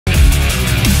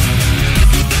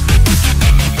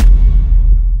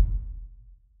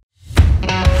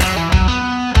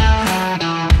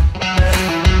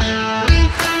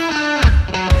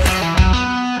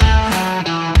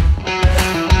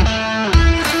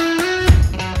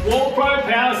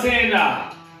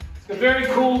A very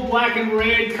cool black and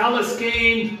red colour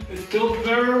scheme. It's built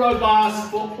very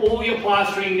robust for all your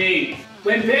plastering needs.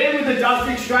 When paired with a dust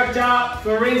extractor,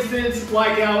 for instance,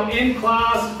 like our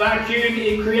M-Class vacuum,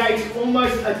 it creates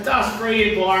almost a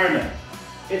dust-free environment.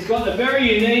 It's got a very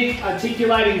unique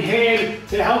articulating head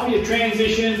to help you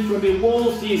transition from your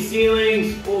walls to your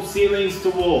ceilings or ceilings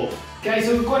to walls. Okay,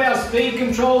 so we've got our speed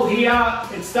control here.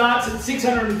 It starts at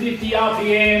 650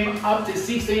 RPM up to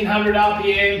 1600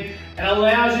 RPM and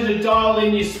allows you to dial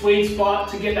in your sweet spot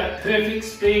to get that perfect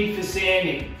speed for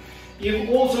sanding. You've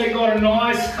also got a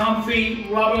nice comfy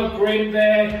rubber grip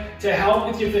there to help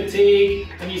with your fatigue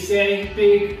when you're sanding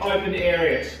big open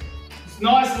areas. It's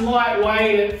nice and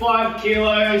lightweight at 5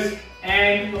 kilos,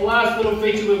 and the last little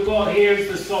feature we've got here is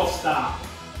the soft start.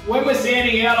 When we're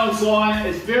sanding out on site,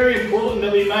 it's very important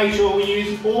that we make sure we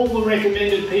use all the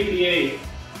recommended PPE.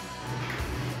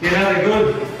 Yeah, no, they're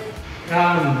good.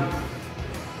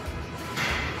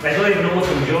 They leave an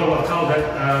awesome job. I've told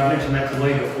that, mentioned that to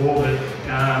Lee before, but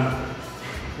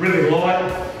really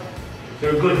light.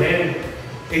 They're a good head,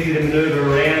 easy to manoeuvre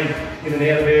around in and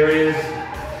out of areas.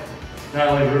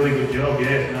 No, they do a really good job.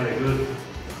 Yeah, no, they're good.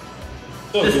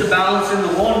 Just the balance in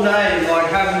the one day,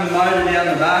 like having the motor down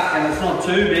the back, and it's not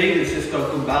too big, it's just got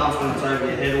good balance when it's over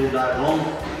your head all day long.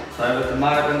 So with the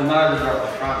motor, when the motors are up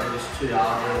the front, they're just too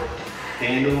hard to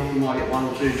handle. You might get 1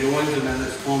 or 2 joints and then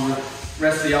it's on the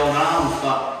rest of the old arms,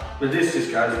 but with this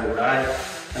just goes all day.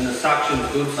 And the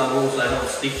suction's good, so it also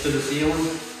helps stick to the ceiling,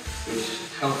 which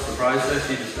helps the process.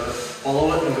 You just got to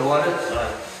follow it and guide it.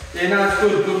 So yeah, no, it's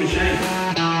good machine.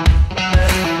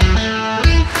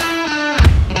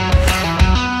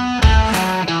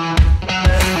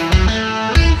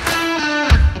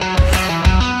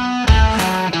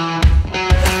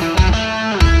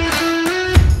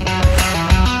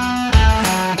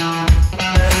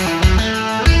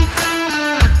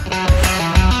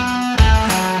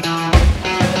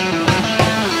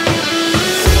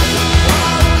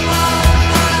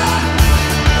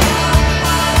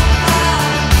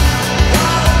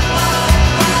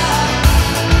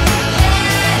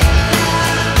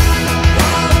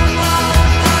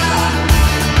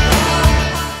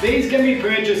 These can be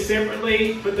purchased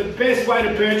separately, but the best way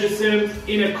to purchase them is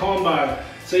in a combo.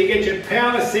 So you get your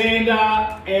power sander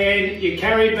and your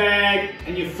carry bag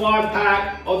and your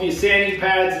 5-pack of your sanding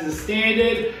pads as a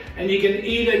standard, and you can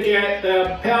either get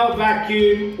the power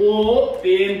vacuum or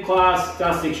the M-Class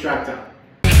dust extractor.